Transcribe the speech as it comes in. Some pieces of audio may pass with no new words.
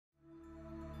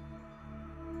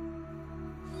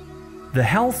The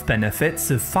health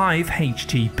benefits of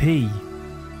 5-HTP.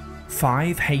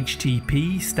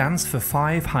 5-HTP stands for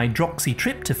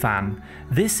 5-hydroxytryptophan.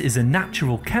 This is a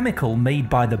natural chemical made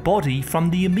by the body from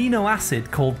the amino acid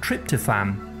called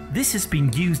tryptophan. This has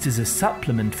been used as a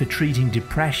supplement for treating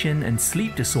depression and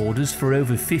sleep disorders for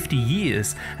over 50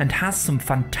 years and has some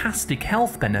fantastic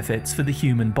health benefits for the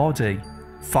human body.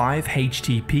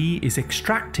 5-HTP is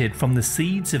extracted from the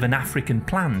seeds of an African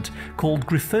plant called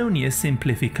Griffonia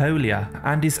Simplificoflia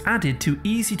and is added to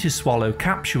easy-to-swallow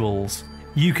capsules.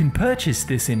 You can purchase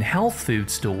this in health food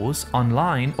stores,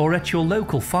 online or at your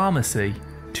local pharmacy.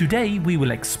 Today we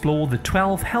will explore the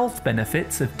 12 health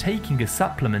benefits of taking a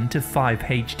supplement of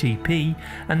 5-HTP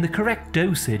and the correct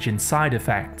dosage and side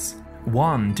effects.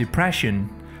 1. Depression.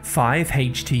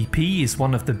 5-HTP is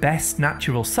one of the best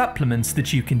natural supplements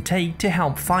that you can take to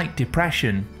help fight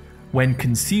depression. When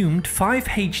consumed,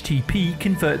 5-HTP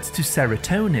converts to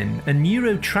serotonin, a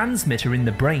neurotransmitter in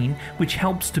the brain which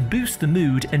helps to boost the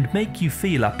mood and make you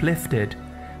feel uplifted.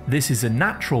 This is a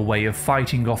natural way of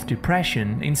fighting off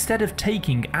depression instead of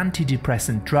taking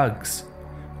antidepressant drugs.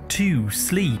 2.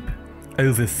 Sleep.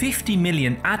 Over 50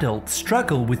 million adults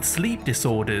struggle with sleep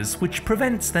disorders, which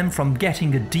prevents them from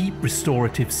getting a deep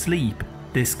restorative sleep.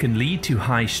 This can lead to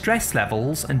high stress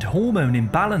levels and hormone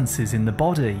imbalances in the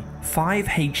body.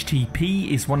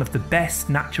 5-HTP is one of the best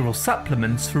natural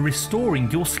supplements for restoring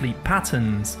your sleep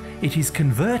patterns. It is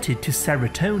converted to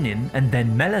serotonin and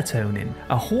then melatonin,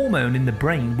 a hormone in the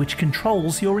brain which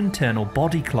controls your internal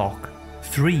body clock.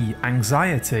 3.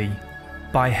 Anxiety.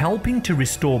 By helping to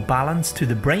restore balance to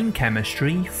the brain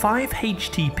chemistry,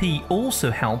 5-HTP also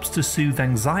helps to soothe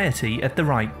anxiety at the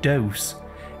right dose.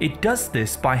 It does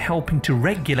this by helping to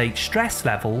regulate stress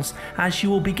levels, as you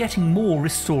will be getting more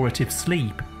restorative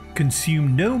sleep.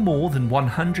 Consume no more than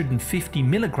 150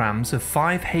 milligrams of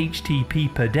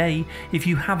 5-HTP per day if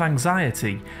you have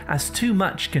anxiety, as too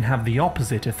much can have the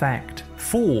opposite effect.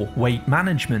 4. Weight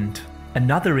management.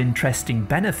 Another interesting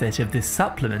benefit of this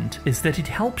supplement is that it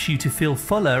helps you to feel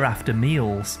fuller after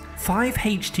meals.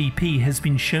 5-HTP has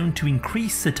been shown to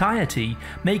increase satiety,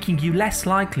 making you less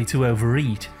likely to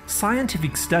overeat.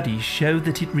 Scientific studies show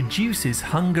that it reduces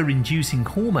hunger-inducing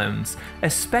hormones,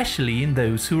 especially in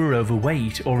those who are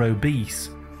overweight or obese.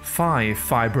 5.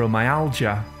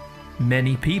 Fibromyalgia.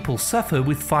 Many people suffer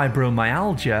with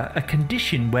fibromyalgia, a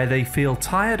condition where they feel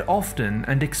tired often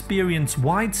and experience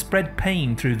widespread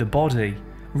pain through the body.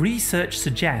 Research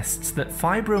suggests that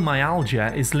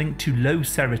fibromyalgia is linked to low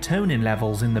serotonin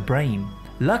levels in the brain.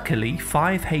 Luckily,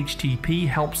 5-HTP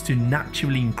helps to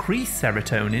naturally increase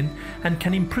serotonin and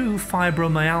can improve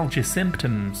fibromyalgia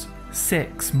symptoms.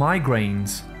 6.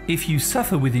 Migraines. If you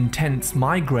suffer with intense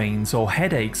migraines or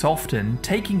headaches often,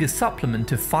 taking a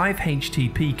supplement of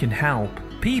 5-HTP can help.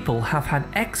 People have had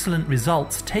excellent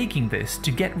results taking this to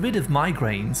get rid of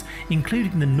migraines,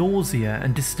 including the nausea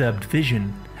and disturbed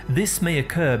vision. This may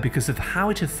occur because of how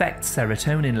it affects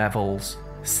serotonin levels.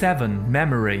 7.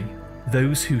 Memory.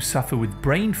 Those who suffer with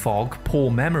brain fog, poor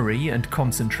memory and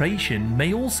concentration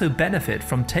may also benefit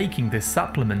from taking this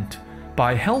supplement.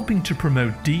 By helping to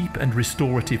promote deep and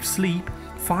restorative sleep,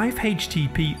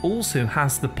 5-HTP also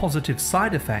has the positive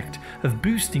side effect of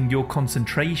boosting your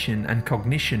concentration and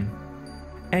cognition.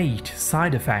 8.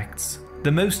 Side effects.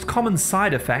 The most common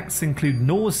side effects include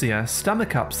nausea,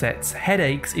 stomach upsets,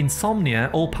 headaches,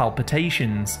 insomnia, or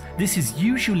palpitations. This is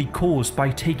usually caused by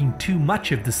taking too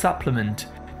much of the supplement.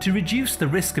 To reduce the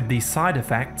risk of these side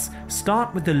effects,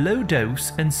 start with a low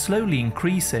dose and slowly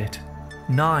increase it.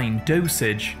 9.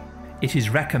 Dosage. It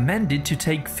is recommended to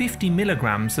take 50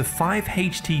 milligrams of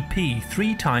 5-HTP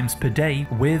 3 times per day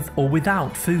with or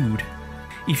without food.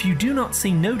 If you do not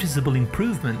see noticeable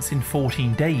improvements in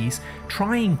 14 days,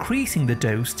 try increasing the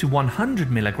dose to 100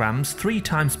 milligrams 3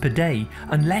 times per day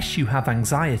unless you have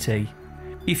anxiety.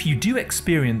 If you do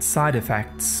experience side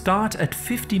effects, start at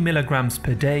 50 milligrams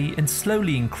per day and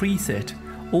slowly increase it.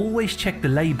 Always check the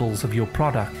labels of your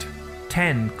product.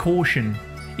 10. Caution.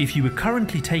 If you are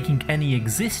currently taking any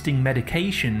existing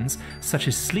medications, such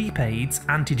as sleep aids,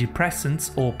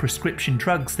 antidepressants, or prescription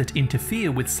drugs that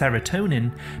interfere with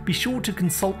serotonin, be sure to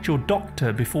consult your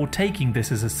doctor before taking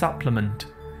this as a supplement.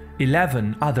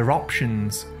 11. Other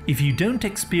options. If you don't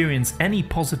experience any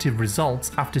positive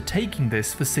results after taking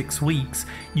this for 6 weeks,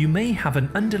 you may have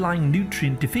an underlying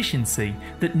nutrient deficiency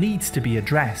that needs to be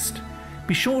addressed.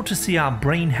 Be sure to see our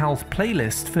Brain Health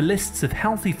playlist for lists of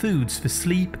healthy foods for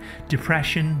sleep,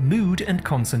 depression, mood and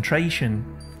concentration.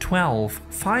 12.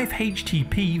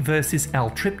 5-HTP versus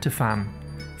L-tryptophan.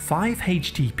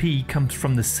 5-HTP comes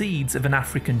from the seeds of an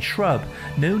African shrub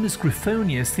known as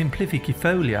Griffonia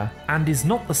Simplificoflia and is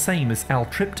not the same as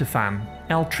L-tryptophan.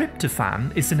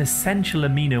 L-tryptophan is an essential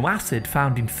amino acid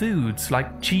found in foods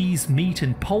like cheese, meat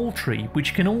and poultry,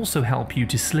 which can also help you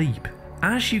to sleep.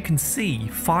 As you can see,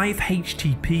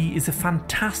 5-HTP is a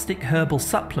fantastic herbal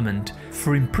supplement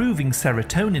for improving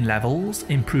serotonin levels,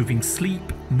 improving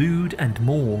sleep, mood and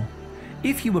more.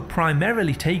 If you are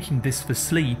primarily taking this for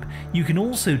sleep, you can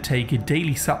also take a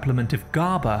daily supplement of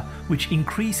GABA, which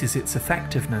increases its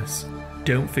effectiveness.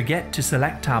 Don't forget to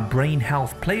select our brain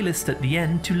health playlist at the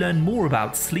end to learn more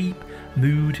about sleep,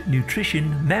 mood,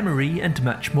 nutrition, memory and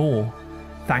much more.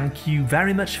 Thank you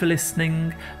very much for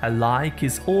listening, a like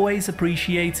is always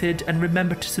appreciated, and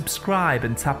remember to subscribe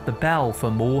and tap the bell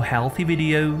for more healthy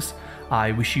videos.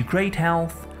 I wish you great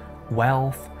health,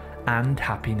 wealth and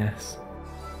happiness.